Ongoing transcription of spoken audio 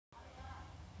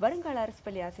வருங்கால அரசு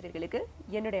பள்ளி ஆசிரியர்களுக்கு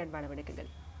என்னுடைய அன்பான வணக்கங்கள்.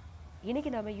 இன்னைக்கு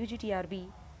நாம TRB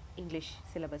இங்கிலீஷ்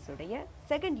சிலபஸ் உடைய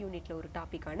செகண்ட் யூனிட்ல ஒரு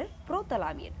டாபிக்கான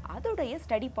ப்ரோத்தலாமியன் அதோடைய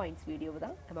ஸ்டடி பாயிண்ட்ஸ் வீடியோ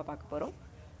தான் நம்ம பார்க்க போறோம்.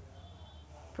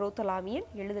 ப்ரோத்தலாமியன்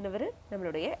எழுதினவர்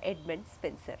நம்மளுடைய எட்மண்ட்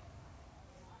ஸ்பென்சர்.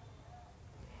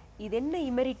 இது என்ன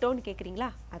இமெரிட்டோன்னு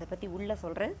கேட்குறீங்களா? அதை பற்றி உள்ள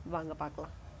சொல்கிறேன், வாங்க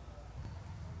பார்க்கலாம்.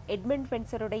 எட்மண்ட்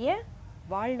ஸ்பென்சருடைய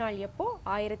வாழ்நாள் எப்போ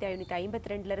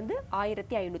 1552லேருந்து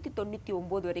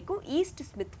 1599 வரைக்கும் ஈஸ்ட்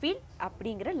ஸ்மித்ஃபீல்ட்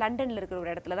அப்படிங்கிற லண்டனில் இருக்கிற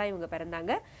ஒரு இடத்துல தான் இவங்க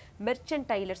பிறந்தாங்க. மெர்ச்சன்ட்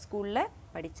டைலர் ஸ்கூலில்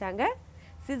படித்தாங்க.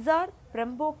 சிசார்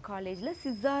பிரம்போ காலேஜில்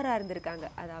சிசாராக இருந்திருக்காங்க.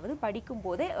 அதாவது படிக்கும்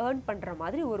போதே ஏர்ன் பண்ணுற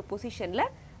மாதிரி ஒரு பொசிஷனில்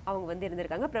அவங்க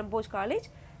இருந்திருக்காங்க. பிரம்போஸ் காலேஜ்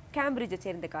கேம்பிரிட்ஜை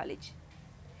சேர்ந்த காலேஜ்.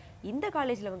 இந்த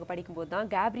காலேஜில் அவங்க படிக்கும்போது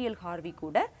தான் கேப்ரியல் ஹார்வி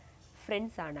கூட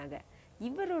ஃப்ரெண்ட்ஸ் ஆனாங்க.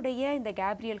 இவருடைய இந்த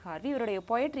கேப்ரியல் ஹார்வி இவருடைய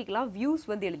பொயட்ரிக்கெலாம் வியூஸ்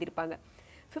எழுதியிருப்பாங்க.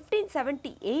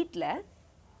 1578ல்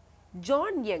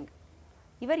ஜான் யங்,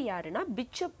 இவர் யாருன்னா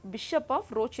பிஷப்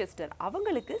ஆஃப் ரோச்செஸ்டர்,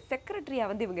 அவங்களுக்கு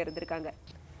செக்ரட்டரியாக இவங்க இருந்திருக்காங்க.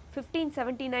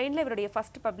 1579ல் இவருடைய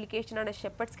ஃபர்ஸ்ட் பப்ளிகேஷனான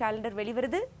ஷெப்பர்ட்ஸ் கேலண்டர்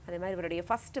வெளிவருது. அதே மாதிரி இவருடைய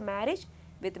ஃபர்ஸ்ட் மேரேஜ்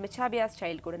வித் மெச்சாபியாஸ்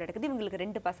சைல்டு கூட நடக்குது. இவங்களுக்கு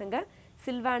 2 பசங்க,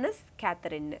 சில்வானஸ்,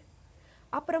 கேத்தரின்.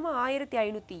 அப்புறமா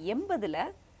 1580ல்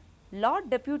லார்ட்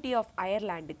டெப்யூட்டி ஆஃப்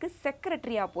அயர்லாண்டுக்கு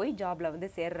செக்ரட்டரியாக போய்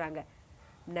ஜாபில் சேர்றாங்க.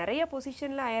 நிறைய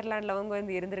பொசிஷனில் அயர்லாண்டில்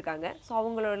அவங்க இருந்திருக்காங்க. ஸோ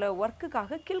அவங்களோட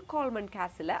ஒர்க்குக்காக கில்கால்மன்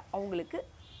கேஸில் அவங்களுக்கு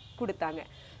கொடுத்தாங்க.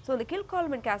 ஸோ அந்த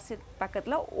கில்கால்மன் கேஸில்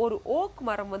பக்கத்தில் ஒரு ஓக்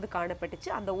மரம் காணப்பட்டுச்சு.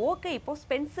 அந்த ஓக்கை இப்போது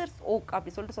ஸ்பென்சர்ஸ் ஓக்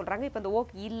அப்படி சொல்கிறாங்க. இப்போ அந்த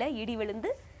ஓக் இல்லை, இடி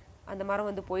விழுந்து அந்த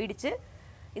மரம் போயிடுச்சு.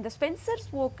 இந்த ஸ்பென்சர்ஸ்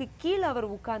ஓக்கு கீழே அவர்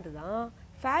உட்கார்ந்து தான்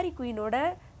ஃபேரி குயினோட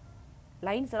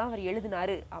லைன்ஸ் எல்லாம் அவர்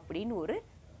எழுதினாரு அப்படின்னு ஒரு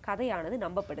கதையானது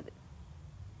நம்பப்படுது.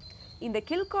 இந்த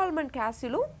கில்கால்மன்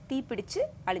கேஸிலும் தீப்பிடிச்சு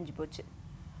அழிஞ்சு போச்சு.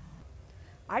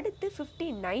 அடுத்து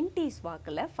 1590s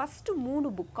வாக்கில் first 3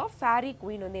 book of fairy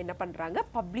queen என்ன பண்ணுறாங்க,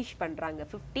 பப்ளிஷ் பண்ணுறாங்க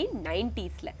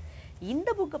 1590s. இந்த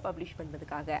புக்கை பப்ளிஷ்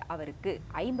பண்ணுறதுக்காக அவருக்கு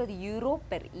 €50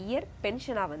 பெர் இயர்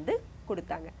பென்ஷனாக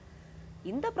கொடுத்தாங்க.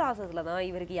 இந்த ப்ராசஸில் தான்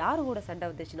இவருக்கு யார் கூட சண்டை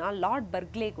வந்துருச்சுன்னா லார்ட்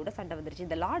பர்க்லே கூட சண்டை வந்துருச்சு.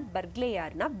 இந்த லார்ட் பர்க்லே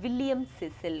யாருன்னா வில்லியம்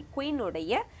சிசில்,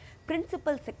 குயினுடைய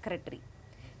பிரின்சிபல் செக்ரட்டரி.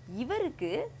 இவருக்கு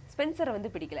ஸ்பென்சரை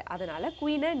பிடிக்கல. அதனால்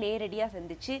குயினை நேரடியாக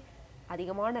சந்திச்சு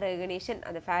அதிகமான ரெகனேஷன்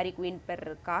அந்த ஃபேரி குயின்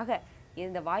பெறதுக்காக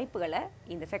இந்த வாய்ப்புகளை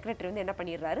இந்த செக்ரட்டரி என்ன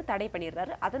பண்ணிடுறாரு, தடை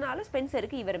பண்ணிடுறாரு. அதனால்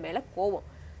ஸ்பென்சருக்கு இவர் மேலே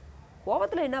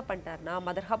கோவத்தில் என்ன பண்ணிட்டாருன்னா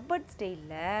மதர் ஹப்பர்ட்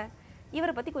ஸ்டைலில்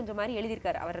இவரை பற்றி கொஞ்சம் மாதிரி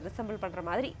எழுதியிருக்காரு. அவரை ரிசம்பிள் பண்ணுற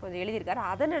மாதிரி கொஞ்சம் எழுதியிருக்காரு.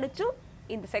 அதை நினச்சும்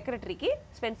இந்த செக்ரட்டரிக்கு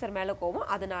ஸ்பென்சர் மேலே கோவம்.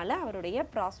 அதனால் அவருடைய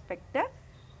ப்ராஸ்பெக்டை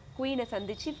குயினை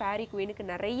சந்தித்து ஃபேரி குயினுக்கு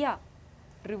நிறையா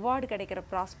ரிவார்டு கிடைக்கிற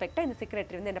ப்ராஸ்பெக்டை இந்த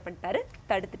செக்ரட்டரி என்ன பண்ணிட்டாரு,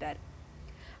 தடுத்துட்டார்.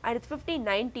 அடுத்து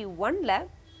 1591ல்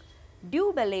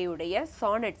டியூபெல்லேயுடைய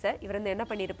சானட்ஸை இவர் என்ன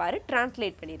பண்ணியிருப்பார்,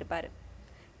 டிரான்ஸ்லேட் பண்ணியிருப்பார்.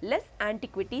 Less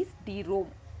ஆன்டிக்விட்டிஸ் D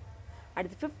Rome.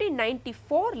 அடுத்து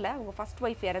 1594ல் அவங்க ஃபர்ஸ்ட்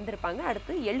ஒய்ஃப் இறந்துருப்பாங்க.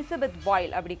 அடுத்து எலிசபெத்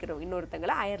பாயில் அப்படிங்கிற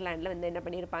இன்னொருத்தங்களை அயர்லாண்டில் என்ன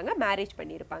பண்ணியிருப்பாங்க, மேரேஜ்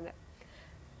பண்ணியிருப்பாங்க.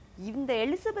 இந்த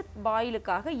எலிசபெத்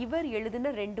பாயிலுக்காக இவர்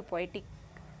எழுதின 2 பொயட்டிக்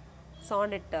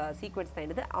சானட் சீக்வன்ஸ் தான்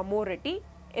என்னது, அமோரட்டி,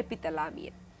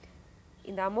 எபித்தலாமியன்.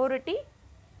 இந்த அமோரட்டி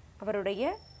அவருடைய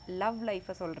லவ்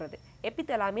லைஃப்பை சொல்கிறது,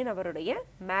 எபித்தலாமியன் அவருடைய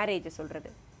மேரேஜை சொல்கிறது.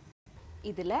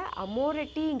 இதில்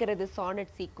அமோரட்டிங்கிறது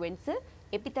சானட் சீக்வன்ஸு,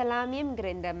 எபித்தலாமியம்ங்கிற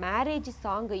இந்த மேரேஜ்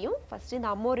சாங்கையும் ஃபஸ்ட்டு இந்த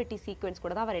அமோரட்டி சீக்வன்ஸ்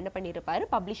கூட தான் அவர் என்ன பண்ணியிருப்பார்,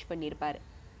 பப்ளிஷ் பண்ணியிருப்பார்.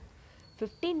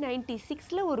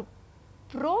 1596ல் ஒரு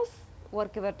ப்ரோஸ்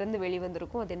ஒர்க் இவர்கிட்ட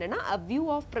வெளிவந்திருக்கும். அது என்னென்னா a view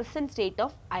of present state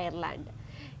of Ireland.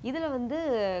 இதில்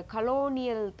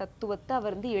கலோனியல் தத்துவத்தை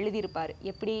அவர் எழுதியிருப்பார்.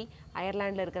 எப்படி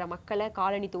அயர்லாண்டில் இருக்கிற மக்களை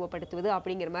காலனித்துவப்படுத்துவது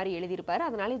அப்படிங்கிற மாதிரி எழுதியிருப்பார்.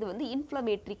 அதனால் இது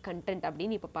இன்ஃப்ளமேட்ரி கண்டென்ட்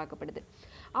அப்படின்னு இப்போ பார்க்கப்படுது.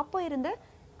 அப்போ இருந்த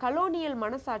கலோனியல்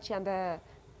மனசாட்சி, அந்த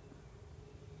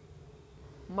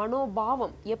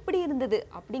மனோபாவம் எப்படி இருந்தது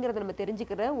அப்படிங்கிறத நம்ம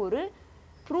தெரிஞ்சுக்கிற ஒரு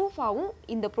ப்ரூஃபாகவும்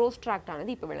இந்த ப்ரோஸ்ட்ராக்ட்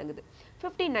ஆனது இப்போ விளங்குது.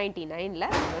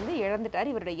 1599ல் இழந்துட்டார்.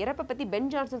 இவருடைய இறப்பை பற்றி பென்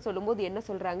ஜான்சன் சொல்லும்போது என்ன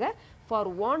சொல்கிறாங்க, ஃபார்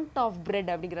வாண்ட் ஆஃப் பிரெட்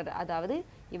அப்படிங்கிறது, அதாவது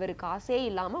இவர் காசே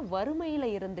இல்லாமல் வறுமையில்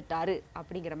இருந்துட்டாரு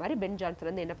அப்படிங்கிற மாதிரி பென்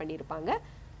ஜான்சன் என்ன பண்ணியிருப்பாங்க,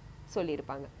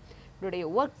 சொல்லியிருப்பாங்க. இவருடைய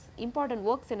ஒர்க்ஸ், இம்பார்ட்டன்ட்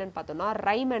ஒர்க்ஸ் என்னென்னு பார்த்தோம்னா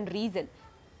ரைம் அண்ட் ரீசன்.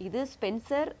 இது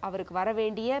ஸ்பென்சர் அவருக்கு வர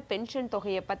வேண்டிய பென்ஷன்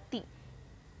தொகையை பற்றி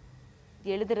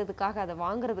எழுதுறதுக்காக, அதை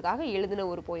வாங்குறதுக்காக எழுதின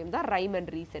ஒரு போயம் தான் ரைம்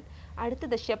அண்ட் ரீசன். அடுத்து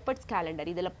த ஷெப்பர்ட்ஸ் கேலண்டர்.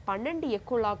 இதில் 12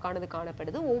 எக்கோலாக்கானது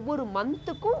காணப்படுது. ஒவ்வொரு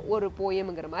மந்த்துக்கும் ஒரு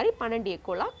போயம்ங்கிற மாதிரி 12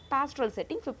 எக்கோலாக். Pastoral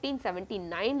setting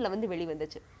 1579ல்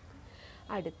வெளிவந்துச்சு.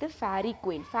 அடுத்து ஃபேரி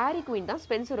குயின். ஃபேரி குயின் தான்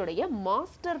ஸ்பென்சருடைய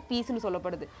மாஸ்டர் பீஸ்ன்னு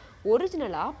சொல்லப்படுது.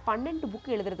 ஒரிஜினலாக 12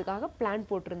 புக் எழுதுறதுக்காக பிளான்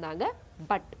போட்டிருந்தாங்க.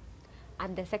 பட்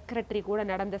அந்த செக்ரட்டரி கூட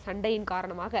நடந்த சண்டையின்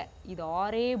காரணமாக இது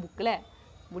 6 புக்கில்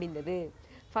முடிந்தது.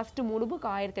 ஃபஸ்ட்டு 3 புக்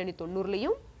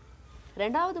 1590லையும்,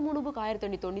 ரெண்டாவது 3 புக்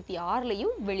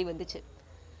 1596லையும் வெளிவந்துச்சு.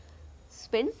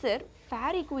 ஸ்பென்சர்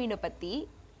ஃபேரி குயினை பற்றி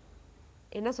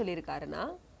என்ன சொல்லியிருக்காருன்னா,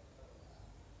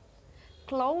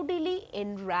 cloudily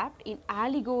enwrapped in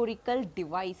allegorical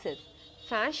devices,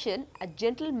 fashion a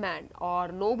gentleman or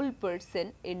noble person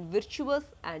in virtuous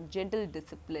and gentle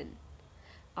discipline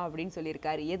அப்படின்னு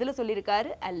சொல்லியிருக்காரு. எதில்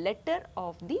சொல்லியிருக்காரு? A letter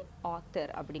of the author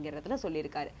அப்படிங்கிறதுல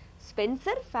சொல்லியிருக்காரு.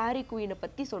 ஸ்பென்சர் ஃபேரி குயினை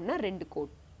பற்றி சொன்ன 2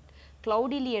 code.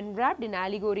 cloudily enwrapped in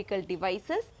allegorical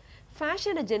devices,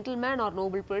 fashion a gentleman or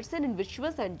noble person in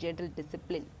virtuous and gentle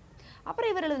discipline. அப்புறம்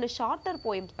இவர் எழுதின ஷார்ட்டர்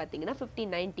போயம்ஸ் பார்த்தீங்கன்னா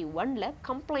 1591ல்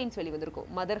கம்ப்ளைண்ட்ஸ் வெளிவந்திருக்கும்.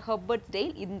 மதர் ஹெர்பர்ட்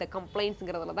ஸ்டைல் இந்த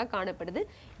கம்ப்ளைண்ட்ஸுங்கிறதுல தான் காணப்படுது.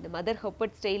 இந்த மதர்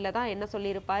ஹெர்பர்ட் ஸ்டைலில் தான் என்ன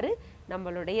சொல்லியிருப்பார்,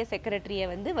 நம்மளுடைய செக்ரட்டரியை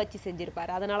வந்து வச்சு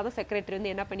செஞ்சுருப்பார். அதனால தான் செக்ரட்டரி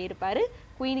வந்து என்ன பண்ணியிருப்பார்,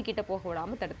 குயினுக்கிட்ட போக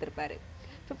விடாமல் தடுத்திருப்பார்.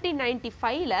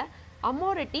 1595ல்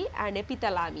அமோரிட்டி அண்ட்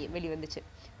எபித்தலாமியம் வெளிவந்துச்சு.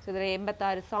 ஸோ இதில்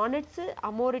 86 சானட்ஸு.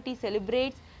 அமோரிட்டி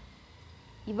செலிப்ரேட்ஸ்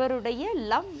இவருடைய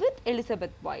love with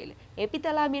Elizabeth boil.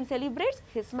 எபித்தலாமியன் celebrates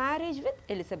his marriage with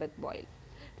Elizabeth boil.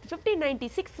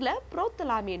 1596ல்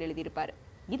ப்ரோத்தலாமியன் எழுதியிருப்பார்.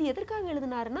 இது எதற்காக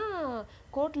எழுதினாருன்னா,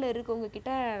 கோர்ட்டில் இருக்கவங்க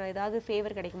கிட்ட ஏதாவது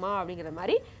ஃபேவர் கிடைக்குமா அப்படிங்கிற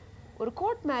மாதிரி ஒரு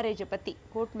கோர்ட் மேரேஜை பற்றி,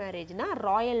 கோர்ட் மேரேஜ்னா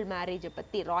ராயல் மேரேஜை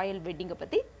பற்றி, ராயல் வெட்டிங்கை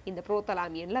பற்றி இந்த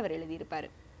ப்ரோத்தலாமியனில் அவர் எழுதியிருப்பார்.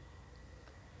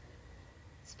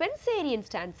 ஸ்பென்சேரியன்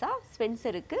ஸ்டான்ஸா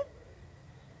ஸ்பென்சருக்கு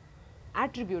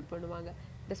ஆட்ரிபியூட் பண்ணுவாங்க.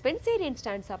 இந்த ஸ்பென்சேரியன்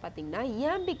ஸ்டான்ஸா பார்த்தீங்கன்னா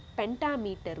இயாம்பிக்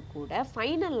பென்டாமீட்டர் கூட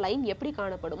ஃபைனல் லைன் எப்படி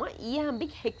காணப்படுமா,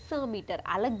 இயாம்பிக் ஹெக்ஸாமீட்டர்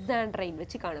அலெக்சாண்ட்ரைன்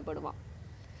வச்சு காணப்படுமா.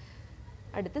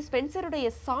 அடுத்து ஸ்பென்சருடைய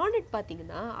சானட்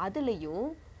பார்த்தீங்கன்னா அதுலேயும்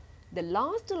the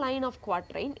last line of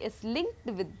quatrain is linked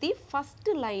with the first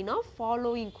line of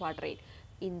following quatrain.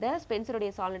 இந்த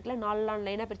ஸ்பென்சருடைய சானட்ல 4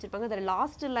 லைனாக பிரிச்சிருப்பாங்க. அதில்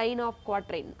லாஸ்ட் லைன் ஆஃப்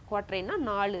குவாட்ரைன்னா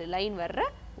 4 லைன் வர்ற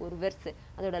ஒரு வெர்ஸ்,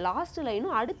 அதோட லாஸ்ட்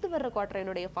லைனும் அடுத்து வர்ற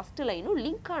குவாட்ரைனுடைய ஃபர்ஸ்ட் லைனும்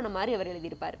லிங்க் ஆன மாதிரி அவர்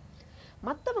எழுதியிருப்பார்.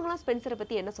 மற்றவங்களாம் ஸ்பென்சரை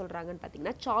பற்றி என்ன சொல்கிறாங்கன்னு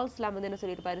பார்த்தீங்கன்னா, சார்ல்ஸ் லாம் வந்து என்ன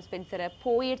சொல்லியிருப்பாரு, ஸ்பென்சரை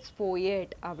போயட்ஸ்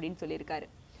போயட் அப்படின்னு சொல்லியிருக்காரு.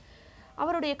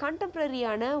 அவருடைய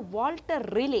கண்டெம்பரரியான வால்டர்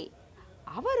ரிலே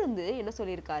அவர் வந்து என்ன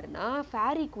சொல்லியிருக்காருன்னா,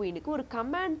 ஃபேரி குயினுக்கு ஒரு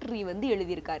கமெண்ட்ரி வந்து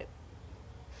எழுதியிருக்காரு.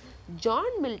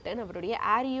 ஜான் மில்டன் அவருடைய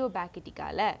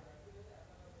ஆரியோபேகிட்டிக்கால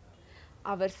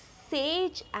அவர்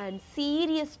Sage and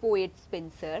serious poet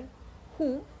Spencer who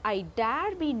I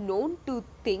dare be known to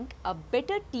think a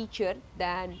better teacher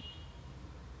than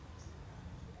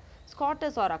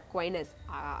Scotus or Aquinas.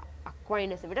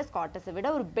 Aquinas விட ஸ்காட்டஸை விட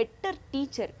ஒரு பெட்டர்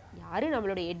டீச்சர் யாரு,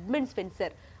 நம்மளுடைய எட்மண்ட்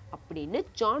ஸ்பென்சர் அப்படின்னு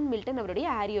ஜான் மில்டன் அவருடைய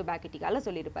ஆரியோபேகிட்டிக்கால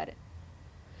சொல்லியிருப்பாரு.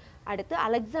 அடுத்து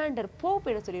அலெக்சாண்டர்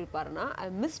போப் என்ன சொல்லியிருப்பாருன்னா, a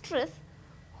mistress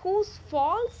whose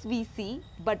faults we see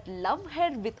but love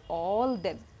her with all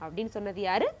them அப்படின்னு சொன்னது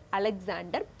யாரு,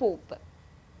 அலெக்சாண்டர் போப்.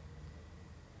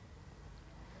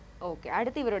 ஓகே,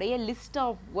 அடுத்து இவருடைய லிஸ்ட்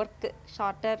ஆஃப் ஒர்க்,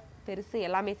 ஷார்ட்டர் பெருசு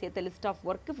எல்லாமே சேர்த்த list of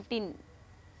work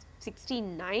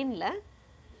 1569ல்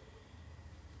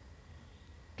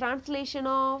translation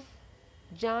of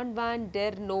John van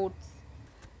der notes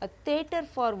a theatre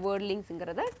for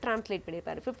வேர்ட்லிங்ஸுங்கிறத translate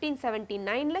பண்ணியிருப்பார்.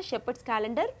 1579ல் shepherds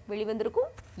calendar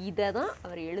வெளிவந்திருக்கும். இதை தான்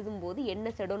அவர் எழுதும்போது என்ன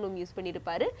செடோனிம் யூஸ்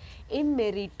பண்ணியிருப்பார்,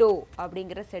 எம்மெரிட்டோ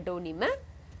அப்படிங்கிற செடோனிமை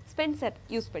ஸ்பென்சர்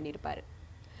யூஸ் பண்ணியிருப்பார்.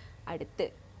 அடுத்து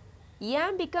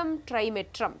இயாம்பிகம்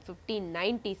ட்ரைமெட்ரம்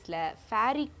 1590ஸ்ல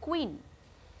ஃபேரி குயின்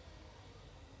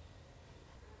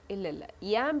இல்லை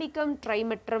இயாம்பிகம்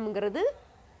ட்ரைமெட்ரம்ங்கிறது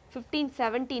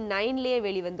 1579லேயே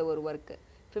வெளிவந்த ஒரு ஒர்க்கு.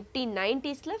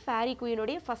 1590ஸ்ல ஃபேரி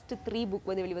குயினுடைய ஃபர்ஸ்ட் 3 புக்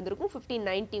வந்து வெளிவந்திருக்கும்.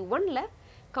 1591ல்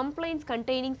complaints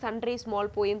containing சன்ரே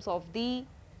small poems of the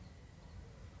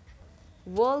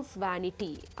world's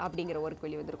vanity அப்படிங்கிற work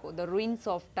வெளிவந்திருக்கும். The ruins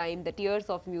of time, the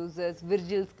tears of Muses,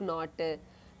 விர்ஜில்ஸ் not,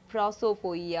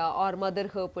 Prosopoeia or Mother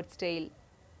Herbert's Tale,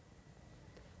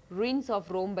 Ruins of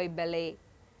Rome by Bellay,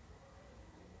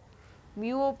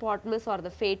 Muopotamus or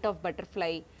the Fate of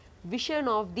Butterfly, Vision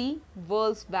of the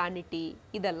World's Vanity,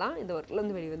 இதெல்லாம் இந்த ஒர்க்கில்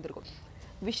வந்து வெளிவந்திருக்கும்.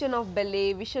 Vision of Bellay,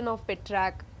 Vision of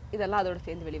Petrarch இதெல்லாம் அதோட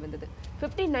சேர்ந்து வெளிவந்தது.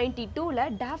 1592ல்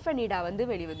டாஃபனிடா வந்து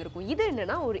வெளிவந்திருக்கும். இது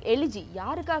என்னன்னா ஒரு எலிஜி,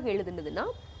 யாருக்காக எழுதுனதுன்னா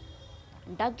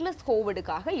டக்ளஸ்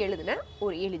ஹோவர்டுக்காக எழுதின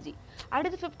ஒரு எலிஜி.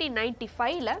 அடுத்து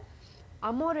 1595ல்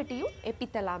அமோரிட்டியும்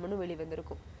எபித்தலாமனும்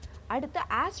வெளிவந்திருக்கும். அடுத்து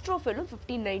ஆஸ்ட்ரோஃபெலும்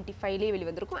 1595லேயே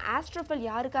வெளிவந்திருக்கும். ஆஸ்ட்ரோஃபெல்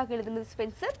யாருக்காக எழுதுனது,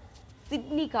 ஸ்பென்சர்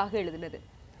சிட்னிக்காக எழுதுனது.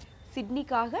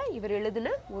 சிட்னிக்காக இவர் எழுதின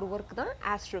ஒரு ஒர்க் தான்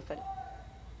ஆஸ்ட்ரோஃபெல்.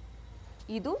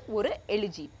 இதுவும் ஒரு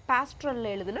எலிஜி, பாஸ்ட்ரல்ல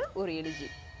எழுதின ஒரு எலிஜி.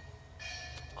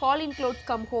 காலின் க்ளோட்ஸ்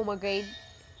கம் ஹோம் அகைன்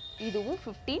இதுவும்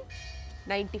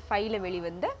 1595ல்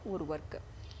வெளிவந்த ஒரு ஒர்க்கு.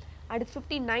 அடுத்து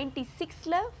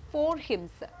 1596ல் 4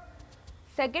 ஹிம்ஸ்,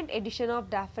 செகண்ட் எடிஷன் ஆஃப்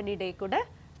டாஃபனிடே கூட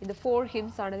இந்த 4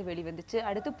 ஹிம்ஸ் ஆனது வெளிவந்துச்சு.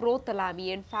 அடுத்து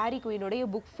ப்ரோத்தலாமியன், ஃபேரி குயினுடைய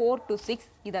புக் 4 to 6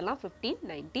 இதெல்லாம்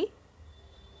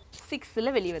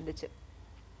 1596ல் வெளிவந்துச்சு.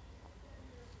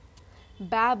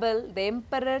 PayPal, the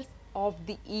emperors of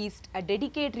the East, a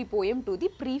dedicatory poem to the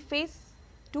preface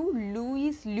to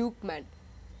Louis Lukeman,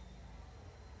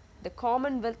 The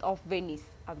Commonwealth of Venice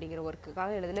அப்படிங்கிற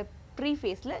ஒர்க்குக்காக எழுதின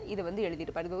ப்ரீஃபேஸில் இதை வந்து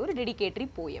எழுதியிருப்பார். இது ஒரு டெடிகேட்டரி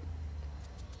போயம்.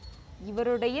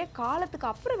 இவருடைய காலத்துக்கு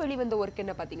அப்புறம் வெளிவந்த ஒர்க்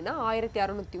என்ன பார்த்தீங்கன்னா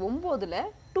 1609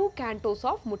 2 cantos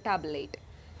of Mutabelite,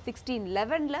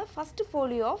 1611 first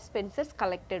folio of Spencer's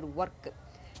collected work,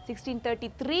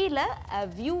 1633 A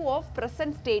View of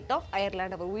Present State of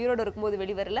Ireland. அவர் உயிரோடு இருக்கும்போது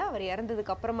வெளிவரல, அவர்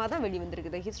இறந்ததுக்கு அப்புறமா தான்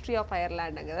வெளிவந்திருக்குது. History of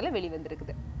அயர்லாண்டுங்கிறதுல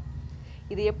வெளிவந்திருக்குது.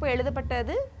 இது எப்போ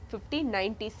எழுதப்பட்டது?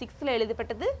 1596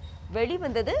 எழுதப்பட்டது.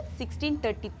 வெளிவந்தது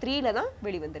 1633 தான்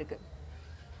வெளிவந்திருக்கு.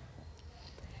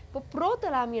 இப்போ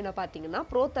ப்ரோதலாமியனை பார்த்தீங்கன்னா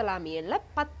ப்ரோதலாமியனில்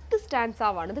 10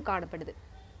 ஸ்டான்ஸாவானது காணப்படுது.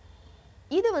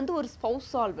 இது வந்து ஒரு ஸ்பௌஸ்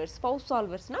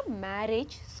சால்வர்ஸ்னால்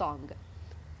மேரேஜ் சாங்.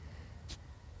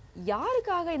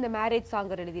 யாருக்காக இந்த மேரேஜ்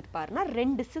சாங் எழுதியிருப்பாருன்னா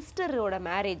 2 சிஸ்டரோட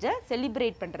மேரேஜை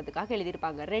செலிப்ரேட் பண்ணுறதுக்காக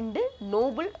எழுதியிருப்பாங்க. 2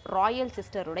 நோபல் ராயல்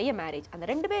சிஸ்டருடைய மேரேஜ். அந்த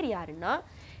 2 பேர் யாருன்னா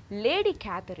லேடி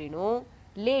கேத்தரினும்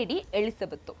லேடி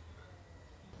எலிசபெத்தும்.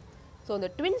 ஸோ அந்த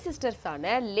ட்வின்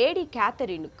சிஸ்டர்ஸான லேடி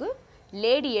கேத்தரினுக்கு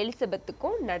லேடி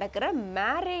எலிசபெத்துக்கும் நடக்கிற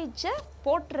மேரேஜை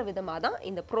போற்ற விதமாக தான்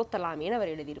இந்த ப்ரோத்தலாமியன்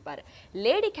அவர் எழுதியிருப்பார்.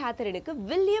 லேடி கேத்தரினுக்கு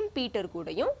வில்லியம் பீட்டர்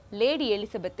கூடயும் லேடி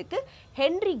எலிசபெத்துக்கு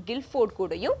ஹென்ரி கில்ஃபோர்ட்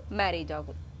கூடயும் மேரேஜ்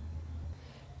ஆகும்.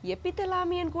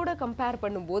 எபித்தலாமியன் கூட கம்பேர்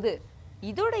பண்ணும்போது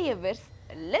இதோடைய வெர்ஸ்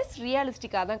லெஸ்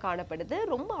ரியலிஸ்டிக்காக தான் காணப்படுது.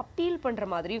 ரொம்ப அப்பீல் பண்ணுற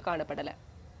மாதிரியும் காணப்படலை.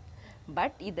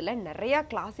 பட் இதில் நிறையா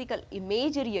கிளாசிக்கல்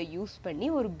இமேஜரியை யூஸ் பண்ணி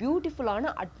ஒரு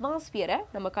பியூட்டிஃபுல்லான அட்மாஸ்பியரை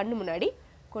நம்ம கண்ணு முன்னாடி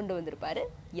கொண்டு வந்திருப்பார்.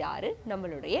 யார்?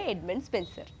 நம்மளுடைய எட்மண்ட்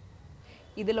ஸ்பென்சர்.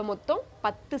 இதில் மொத்தம்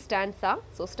 10 ஸ்டான்ஸா.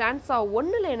 ஸோ ஸ்டான்ஸா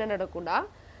 1 என்ன நடக்கும்னா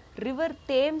ரிவர்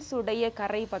தேம்ஸுடைய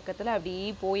கரை பக்கத்தில் அப்படியே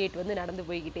போயிட்டு வந்து நடந்து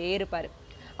போய்கிட்டே இருப்பார்.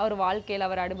 அவர் வாழ்க்கையில்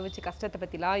அவர் அனுபவித்த கஷ்டத்தை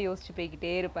பற்றிலாம் யோசிச்சு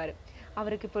போய்கிட்டே இருப்பார்.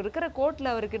 அவருக்கு இப்போ இருக்கிற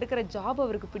கோர்ட்டில் அவருக்கு இருக்கிற ஜாப்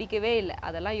அவருக்கு பிடிக்கவே இல்லை.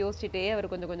 அதெல்லாம் யோசிச்சுட்டே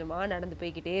அவர் கொஞ்சம் கொஞ்சமாக நடந்து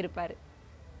போய்கிட்டே இருப்பார்.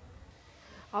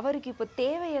 அவருக்கு இப்போ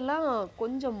தேவையெல்லாம்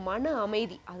கொஞ்சம் மன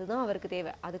அமைதி, அதுதான் அவருக்கு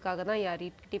தேவை. அதுக்காக தான்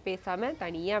யார்கிட்டே பேசாமல்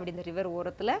தனியாக அப்படி இந்த ரிவர்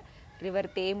ஓரத்தில் ரிவர்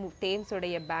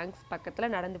தேம்ஸுடைய பேங்க்ஸ்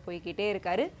பக்கத்தில் நடந்து போய்கிட்டே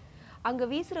இருக்கார். அங்கே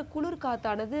வீசுகிற குளிர்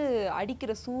காத்தானது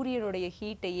அடிக்கிற சூரியனுடைய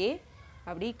ஹீட்டையே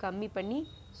அப்படி கம்மி பண்ணி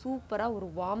சூப்பராக ஒரு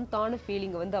வார்ம்தான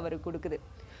ஃபீலிங்கை வந்து அவருக்கு கொடுக்குது.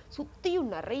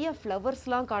 சுற்றியும் நிறைய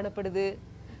ஃப்ளவர்ஸ்லாம் காணப்படுது.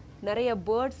 நிறைய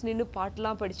பேர்ட்ஸ் நின்று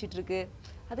பாட்டெலாம் படிச்சுட்ருக்கு.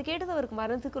 அது கேட்டது அவருக்கு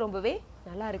மனதுக்கு ரொம்பவே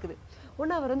நல்லா இருக்குது.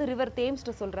 ஒன்று அவர் வந்து ரிவர்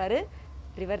தேம்ஸ்கிட்ட சொல்கிறாரு,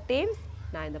 ரிவர் தேம்ஸ்,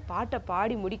 நான் இந்த பாட்டை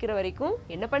பாடி முடிக்கிற வரைக்கும்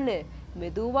என்ன பண்ணு,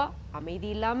 மெதுவாக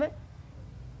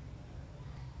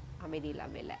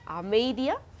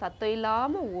அமைதியாக சத்தம்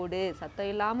இல்லாமல் ஓடு,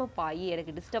 சத்தம் இல்லாமல் பாயி,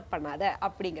 எனக்கு டிஸ்டர்ப் பண்ணாத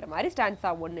அப்படிங்கிற மாதிரி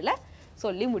ஸ்டான்ஸா 1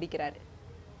 சொல்லி முடிக்கிறாரு.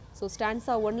 ஸோ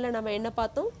ஸ்டான்ஸா 1 நம்ம என்ன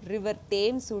பார்த்தோம்? ரிவர்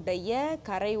தேம்ஸுடைய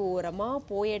கரை ஓரமாக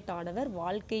போயட்டானவர்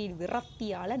வாழ்க்கையின்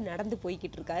விரக்தியால் நடந்து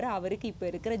போய்கிட்டு இருக்காரு. அவருக்கு இப்போ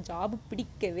இருக்கிற ஜாப்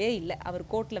பிடிக்கவே இல்லை. அவர்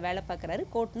கோர்ட்டில் வேலை பார்க்குறாரு.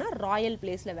 கோர்ட்னா ராயல்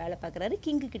பிளேஸில் வேலை பார்க்குறாரு.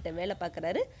 கிங்கு கிட்ட வேலை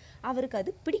பார்க்குறாரு. அவருக்கு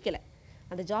அது பிடிக்கலை.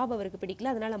 அந்த ஜாப் அவருக்கு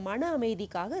பிடிக்கல. அதனால் மன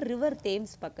அமைதிக்காக ரிவர்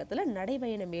தேம்ஸ் பக்கத்தில்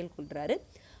நடைபயணம் மேற்கொள்கிறாரு.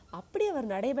 அப்படி அவர்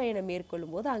நடைபயணம்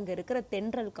மேற்கொள்ளும் போது அங்கே இருக்கிற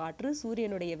தென்றல் காற்று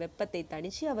சூரியனுடைய வெப்பத்தை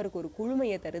தணித்து அவருக்கு ஒரு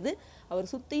குளுமையை தருது. அவர்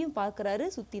சுற்றியும் பார்க்குறாரு.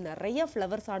 சுற்றி நிறைய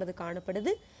ஃப்ளவர்ஸ் ஆனது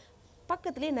காணப்படுது.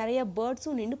 பக்கத்துலேயே நிறைய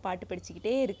பேர்ட்ஸும் நின்று பாட்டு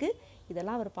படிச்சுக்கிட்டே இருக்குது.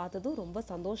 இதெல்லாம் அவர் பார்த்ததும் ரொம்ப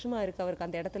சந்தோஷமாக இருக்குது அவருக்கு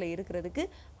அந்த இடத்துல இருக்கிறதுக்கு.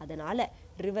 அதனால்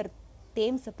ரிவர்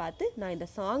தேம்ஸை பார்த்து நான் இந்த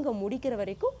சாங்கை முடிக்கிற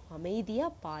வரைக்கும்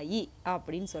அமைதியாக பாயி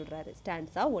அப்படின்னு சொல்கிறாரு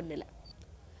ஸ்டான்ஸா 1.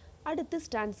 அடுத்து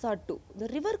ஸ்டான்ஸா 2. இந்த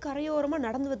ரிவர் கரையோரமாக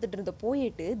நடந்து வந்துட்டு இருந்த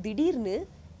போயிட்டு திடீர்னு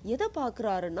எதை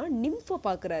பார்க்குறாருன்னா நிம்ஃபை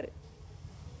பார்க்குறாரு.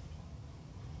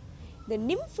 இந்த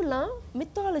நிம்ஃப்லாம்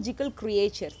மித்தாலஜிக்கல்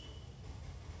கிரியேச்சர்ஸ்,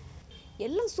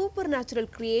 எல்லாம் சூப்பர் நேச்சுரல்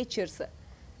கிரியேச்சர்ஸ்.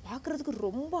 பார்க்குறதுக்கு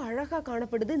ரொம்ப அழகாக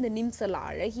காணப்படுது. இந்த நிம்ஸ் எல்லாம்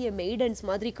அழகிய மெய்டன்ஸ்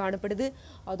மாதிரி காணப்படுது.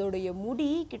 அதோடைய முடி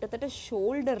கிட்டத்தட்ட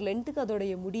ஷோல்டர் லென்த்துக்கு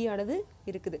அதோடைய முடியானது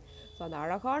இருக்குது. ஸோ அந்த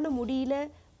அழகான முடியில்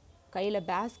கையில்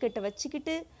பேஸ்கெட்டை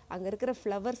வச்சுக்கிட்டு அங்கே இருக்கிற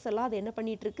ஃப்ளவர்ஸ் எல்லாம் அது என்ன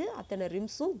பண்ணிகிட்ருக்கு, அத்தனை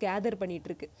ரிம்ஸும் கேதர்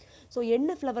பண்ணிகிட்ருக்கு. ஸோ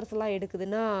என்ன ஃப்ளவர்ஸ் எல்லாம்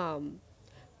எடுக்குதுன்னா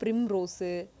ப்ரிம்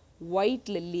rose,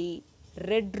 white lily,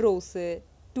 red rose,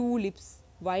 tulips,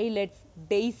 violets,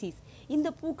 டெய்சிஸ், இந்த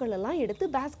பூக்களெல்லாம் எடுத்து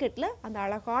பேஸ்கெட்டில் அந்த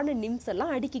அழகான நிம்ஸ்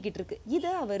எல்லாம் அடுக்கிக்கிட்டு இருக்கு.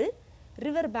 இதை அவர்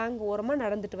ரிவர் பேங்க் ஓரமாக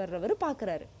நடந்துட்டு வர்றவர்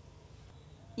பார்க்குறாரு.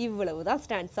 இவ்வளவு தான்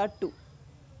ஸ்டான்ஸா 2.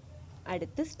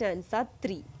 அடுத்து ஸ்டான்ஸா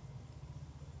 3.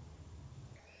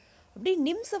 அப்படி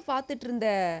நிம்ஸை பார்த்துட்டு இருந்த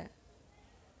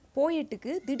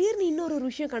போயட்டுக்கு திடீர்னு இன்னொரு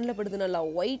விஷயம் கண்ணில் படுது. நல்லா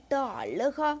ஒயிட்டாக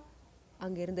அழகாக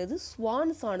அங்கே இருந்தது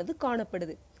ஸ்வான்ஸ் ஆனது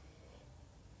காணப்படுது.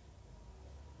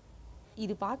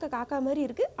 இது பார்க்க காக்கா மாதிரி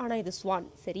இருக்குது, ஆனால் இது ஸ்வான்.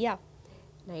 சரியா,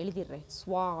 நான் எழுதிடுறேன்.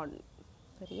 ஸ்வான்.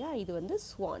 சரியா, இது வந்து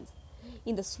ஸ்வான்ஸ்.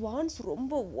 இந்த ஸ்வான்ஸ்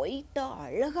ரொம்ப ஒயிட்டாக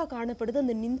அழகாக காணப்படுது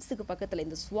அந்த நிம்ஸுக்கு பக்கத்தில்.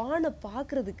 இந்த ஸ்வானை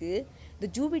பார்க்குறதுக்கு இந்த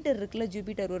ஜூபிட்டர் இருக்குல்ல,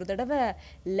 ஜூபிட்டர் ஒரு தடவை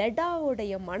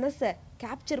லெடாவோடைய மனசை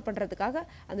கேப்சர் பண்ணுறதுக்காக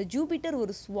அந்த ஜூபிட்டர்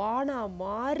ஒரு ஸ்வானாக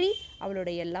மாறி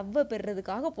அவளுடைய லவ்வை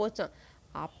பெறுறதுக்காக போச்சான்.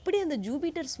 அப்படி அந்த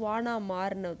ஜூபிட்டர் ஸ்வானாக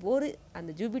மாறின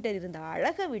அந்த ஜூபிட்டர் இருந்த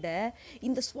அழகை விட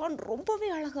இந்த ஸ்வான் ரொம்பவே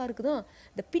அழகாக இருக்குதான்.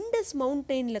 இந்த பிண்டஸ்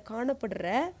மவுண்டெயினில்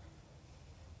காணப்படுற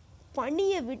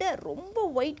பனியை விட ரொம்ப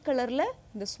ஒயிட் கலரில்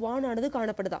இந்த ஸ்வானானது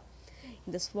காணப்படுதான்.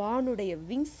 இந்த ஸ்வானுடைய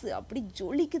விங்ஸ் அப்படி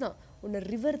ஜொலிக்குதான். ஒன்று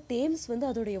ரிவர் தேம்ஸ்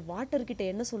அதோடைய வாட்டர்கிட்ட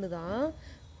என்ன சொல்லுதான்,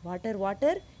 வாட்டர்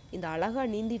வாட்டர், இந்த அழகாக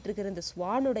நீந்திட்டு இருக்கிற இந்த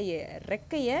ஸ்வானுடைய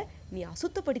ரெக்கையை நீ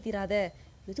அசுத்தப்படுத்திடாத,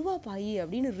 மெதுவா பாயி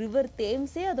அப்படின்னு ரிவர்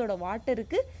தேம்ஸே அதோட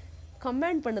வாட்டருக்கு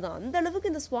கமாண்ட் பண்ணுதான். அந்த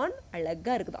அளவுக்கு இந்த ஸ்வான்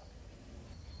அழகாக இருக்குதான்.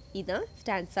 இதுதான்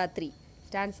ஸ்டான்ஸா 3.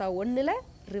 ஸ்டான்ஸா 1ல்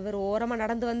ரிவர் ஓரமாக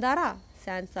நடந்து வந்தாரா,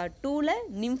 ஸ்டான்ஸா 2ல்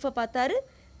நிம்ஃபை பார்த்தாரு,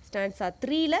 ஸ்டான்ஸா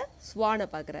 3ல் ஸ்வானை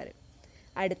பார்க்குறாரு.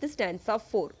 அடுத்து ஸ்டான்ஸா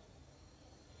 4.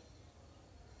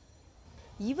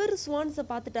 இவர் ஸ்வான்ஸை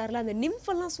பார்த்துட்டார்ல, அந்த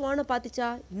நிம்ஃபெல்லாம் ஸ்வானை பார்த்துச்சா,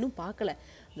 இன்னும் பார்க்கல.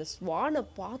 அந்த ஸ்வானை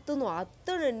பார்த்ததும்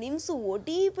அத்தனை நிம்ஸும்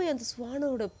ஒடி போய் அந்த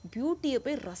ஸ்வானோட பியூட்டியை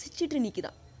போய் ரசிச்சுட்டு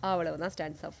நிற்கிதான். அவ்வளவுதான்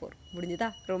ஸ்டான்ஸா 4 முடிஞ்சுதா.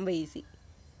 ரொம்ப ஈஸி.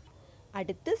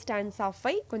 அடுத்து ஸ்டான்ஸா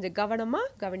 5 கொஞ்சம்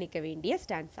கவனமாக கவனிக்க வேண்டிய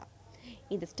ஸ்டான்ஸா.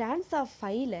 இந்த ஸ்டான்ஸா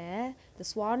 5ல் இந்த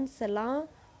ஸ்வான்ஸ் எல்லாம்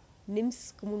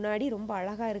நிம்ஸ்க்கு முன்னாடி ரொம்ப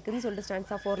அழகாக இருக்குதுன்னு சொல்லிட்டு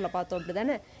ஸ்டான்ஸா 4ல் பார்த்தோம் அப்படி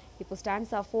தானே. இப்போ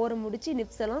ஸ்டான்ஸா 4 முடிச்சு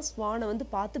நிப்ஸ் எல்லாம் ஸ்வானை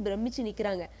பார்த்து பிரமிச்சு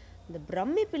நிற்கிறாங்க. அந்த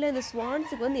பிரமிப்பில் இந்த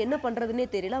ஸ்வான்ஸுக்கு என்ன பண்ணுறதுன்னே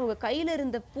தெரியல. அவங்க கையில்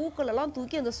இருந்த பூக்களெல்லாம்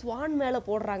தூக்கி அந்த ஸ்வான் மேலே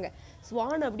போடுறாங்க.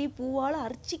 ஸ்வான் அப்படி பூவால்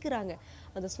அர்ச்சிக்கிறாங்க.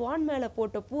 அந்த ஸ்வான் மேலே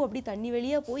போட்ட பூ அப்படி தண்ணி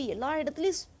வெளியே போய் எல்லா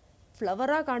இடத்துலையும்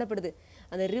ஃப்ளவராக காணப்படுது.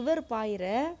 அந்த ரிவர் பாயிற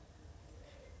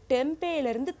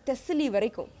டெம்பேலேருந்து தெஸ்லி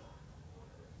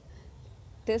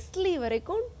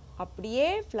வரைக்கும் அப்படியே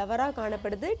ஃப்ளவராக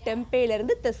காணப்படுது.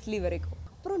 டெம்பேலேருந்து தெஸ்லி வரைக்கும்.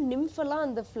 அப்புறம் நிம்ஃபெல்லாம்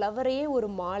அந்த ஃப்ளவரையே ஒரு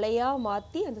மாலையாக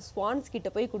மாற்றி அந்த ஸ்வான்ஸ் கிட்ட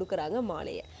போய் கொடுக்குறாங்க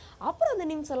மாலையை. அப்புறம் அந்த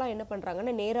நிம்ஸ் எல்லாம் என்ன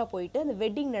பண்ணுறாங்கன்னா நேராக போயிட்டு அந்த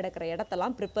வெட்டிங் நடக்கிற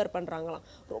இடத்தெல்லாம் ப்ரிப்பேர் பண்ணுறாங்களாம்.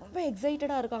 ரொம்ப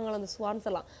எக்ஸைட்டடாக இருக்காங்களாம் அந்த ஸ்வான்ஸ்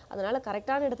எல்லாம். அதனால்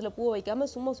கரெக்டான இடத்துல பூ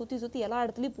வைக்காமல் சும்மா சுற்றி எல்லா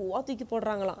இடத்துலையும் பூவாக தூக்கி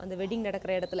போடுறாங்களாம் அந்த வெட்டிங்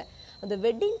நடக்கிற இடத்துல. அந்த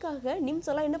வெட்டிங்காக நிம்ஸ்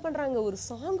எல்லாம் என்ன பண்ணுறாங்க, ஒரு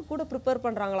சாங்கு கூட ப்ரிப்பேர்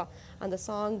பண்ணுறாங்களாம். அந்த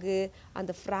சாங்கு,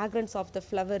 அந்த ஃப்ராக்ரன்ஸ் ஆஃப் த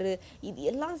ஃப்ளவரு, இது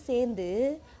எல்லாம் சேர்ந்து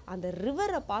அந்த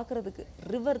ரிவரை பார்க்குறதுக்கு,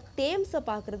 ரிவர் தேம்ஸை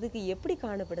பார்க்குறதுக்கு எப்படி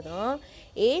காணப்படுதான்,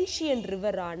 ஏன்ஷியன்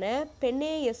ரிவரான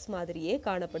பெனேயஸ் மாதிரியே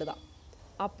காணப்படுதான்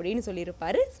அப்படின்னு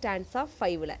சொல்லியிருப்பாரு ஸ்டான்ஸா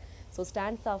 5ல். ஸோ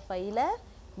ஸ்டான்ஸா 5ல்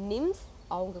நிம்ஸ்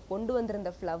அவங்க கொண்டு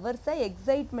வந்திருந்த ஃப்ளவர்ஸை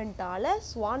எக்ஸைட்மெண்ட்டால்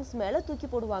ஸ்வான்ஸ் மேலே தூக்கி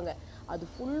போடுவாங்க. அது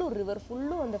ஃபுல்லும் ரிவர்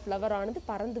ஃபுல்லும் அந்த ஃப்ளவரானது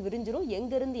பறந்து விரிஞ்சிடும்.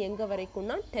 எங்கேருந்து எங்கே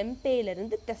வரைக்கும்னா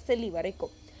டெம்பேலேருந்து தெஸ்ஸலி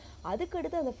வரைக்கும்.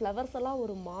 அதுக்கடுத்து அந்த ஃப்ளவர்ஸ் எல்லாம்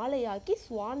ஒரு மாலையாக்கி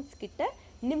ஸ்வான்ஸ் கிட்ட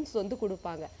நிம்ஸ்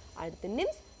கொடுப்பாங்க. அடுத்து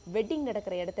நிம்ஸ் வெட்டிங்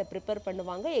நடக்கிற இடத்த ப்ரிப்பேர்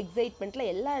பண்ணுவாங்க. எக்ஸைட்மெண்ட்டில்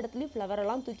எல்லா இடத்துலையும்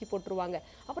ஃப்ளவரெல்லாம் தூக்கி போட்டுருவாங்க.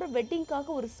 அப்புறம் வெட்டிங்காக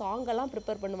ஒரு சாங்கெல்லாம்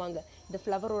ப்ரிப்பேர் பண்ணுவாங்க. இந்த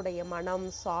ஃப்ளவரோடைய மனம்,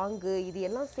 சாங்கு, இது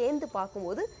எல்லாம் சேர்ந்து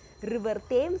பார்க்கும்போது ரிவர்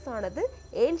தேம்ஸ் ஆனது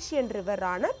ஏன்ஷியன்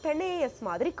ரிவரான பெனேயஸ்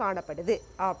மாதிரி காணப்படுது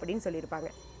அப்படின்னு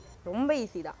சொல்லியிருப்பாங்க. ரொம்ப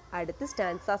ஈஸி தான். அடுத்து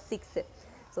ஸ்டான்ஸா 6.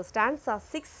 ஸோ ஸ்டான்ஸா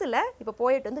 6ல் இப்போ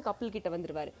போயிட்டு கப்பல் கிட்ட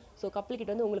வந்துடுவார். ஸோ கப்பல்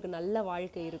கிட்ட உங்களுக்கு நல்ல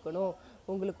வாழ்க்கை இருக்கணும்,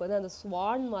 உங்களுக்கு அந்த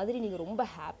ஸ்வான் மாதிரி நீங்கள் ரொம்ப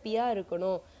ஹாப்பியாக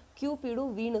இருக்கணும்,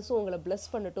 கியூபிடும் வீனஸும் உங்களை பிளஸ்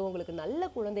பண்ணட்டும், உங்களுக்கு நல்ல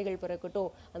குழந்தைகள் பிறக்கட்டும்,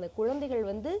 அந்த குழந்தைகள்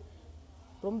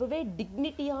ரொம்பவே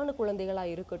டிக்னிட்டியான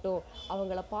குழந்தைகளாக இருக்கட்டும்,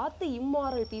 அவங்கள பார்த்து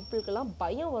இம்மாரல் பீப்புளுக்கெல்லாம்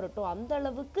பயம் வரட்டும், அந்த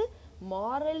அளவுக்கு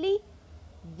மாரலி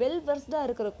வெல்வெர்ஸ்டாக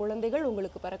இருக்கிற குழந்தைகள்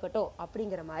உங்களுக்கு பிறக்கட்டும்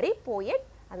அப்படிங்கிற மாதிரி போயட்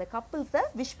அந்த கப்பிள்ஸை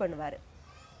விஷ் பண்ணுவார்.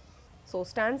 So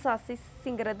stanza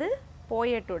 6ங்கிறது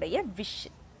போயட்டுடைய wish.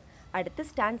 அடுத்து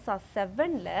ஸ்டான்ஸா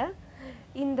 7ல்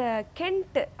இந்த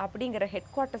கென்ட் அப்படிங்கிற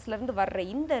ஹெட் குவார்ட்டர்ஸ்லேருந்து வர்ற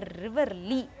இந்த ரிவர்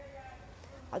லீ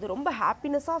அது ரொம்ப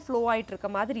ஹாப்பினஸாக ஃப்ளோ ஆகிட்டு இருக்க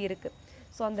மாதிரி இருக்குது.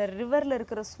 ஸோ அந்த ரிவரில்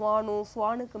இருக்கிற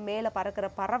ஸ்வானுக்கு மேலே பறக்கிற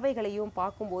பறவைகளையும்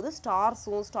பார்க்கும்போது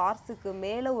ஸ்டார்ஸுக்கு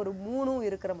மேலே ஒரு மூணும்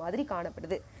இருக்கிற மாதிரி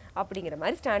காணப்படுது அப்படிங்கிற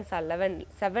மாதிரி ஸ்டான்ஸா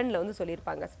 7ல்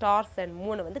சொல்லியிருப்பாங்க. ஸ்டார்ஸ் அண்ட்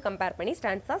மூனை கம்பேர் பண்ணி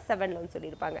ஸ்டான்ஸா 7ல்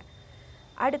சொல்லியிருப்பாங்க.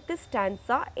 அடுத்து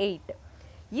ஸ்டான்ஸா 8.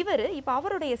 இவர் இப்போ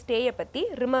அவருடைய ஸ்டேயை பற்றி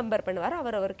ரிமெம்பர் பண்ணுவார்.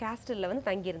 அவர் ஒரு கேஸ்டிலில்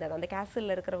தங்கியிருந்தார். அந்த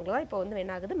கேஸ்டிலில் இருக்கிறவங்க தான் இப்போ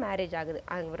என்ன ஆகுது, மேரேஜ் ஆகுது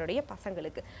அவருடைய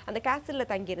பசங்களுக்கு. அந்த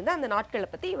கேஸ்டிலில் தங்கியிருந்த அந்த நாட்களை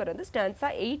பற்றி இவர் ஸ்டான்ஸா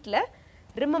 8ல்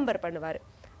ரிமெம்பர் பண்ணுவார்.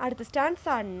 அடுத்து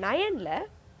ஸ்டான்ஸா 9ல்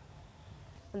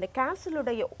அந்த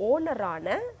கேஸ்டிலுடைய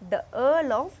ஓனரான த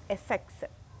ஏர்ல் ஆஃப் எசெக்ஸ்,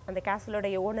 அந்த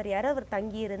கேஸ்டிலுடைய ஓனர் யார், அவர்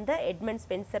தங்கியிருந்த எட்மண்ட்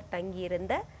ஸ்பென்சர்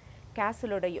தங்கியிருந்த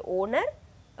கேஸ்டிலுடைய ஓனர்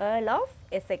ஏர்ல் ஆஃப்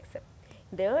எசெக்ஸ்.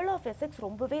 இந்த ஏர்ல் ஆஃப் எசெக்ஸ்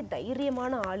ரொம்பவே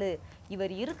தைரியமான ஆள்.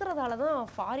 இவர் இருக்கிறதால தான்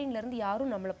ஃபாரின்லேருந்து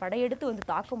யாரும் நம்மளை படையெடுத்து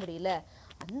தாக்க முடியல.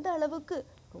 அந்த அளவுக்கு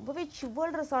ரொம்பவே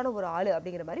சிவல்ரஸான ஒரு ஆள்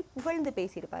அப்படிங்கிற மாதிரி புகழ்ந்து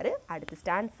பேசியிருப்பார். அடுத்து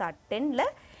ஸ்டான்ஸா 10ல்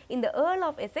இந்த ஏர்ல்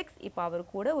ஆஃப் எசெக்ஸ் இப்போ அவர்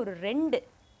கூட ஒரு 2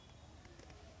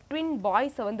 ட்வின்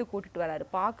பாய்ஸை வந்து கூட்டிட்டு வராரு.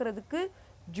 பார்க்குறதுக்கு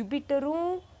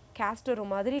ஜூபிட்டரும்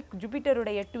கேஸ்டரும் மாதிரி,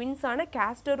 ஜூபிட்டருடைய ட்வின்ஸான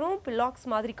கேஸ்டரும் பிலாக்ஸ்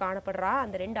மாதிரி காணப்படுறா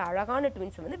அந்த 2 அழகான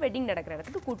ட்வின்ஸை வந்து வெட்டிங் நடக்கிற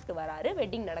இடத்துக்கு கூப்பிட்டு வராரு.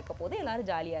 வெட்டிங் நடக்க போது எல்லாரும்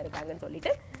ஜாலியாக இருக்காங்கன்னு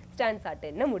சொல்லிட்டு ஸ்டான்ஸா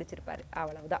 10 முடிச்சிருப்பாரு.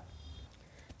 அவ்வளவுதான்.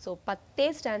 ஸோ 10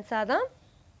 ஸ்டான்ஸா தான்.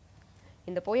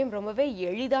 இந்த போயம் ரொம்பவே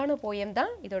எளிதான போயம்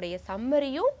தான். இதோடைய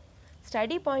சம்மரியும்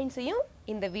ஸ்டடி பாயிண்ட்ஸையும்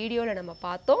இந்த வீடியோவில் நம்ம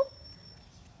பார்த்தோம்.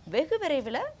 வெகு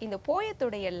விரைவில் இந்த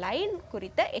போயத்துடைய லைன்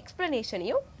குறித்த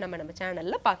எக்ஸ்பிளனேஷனையும் நம்ம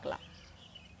சேனலில் பார்க்கலாம்.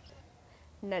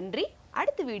 நன்றி.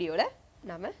 அடுத்த வீடியோவில்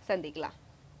நாம் சந்திக்கலாம்.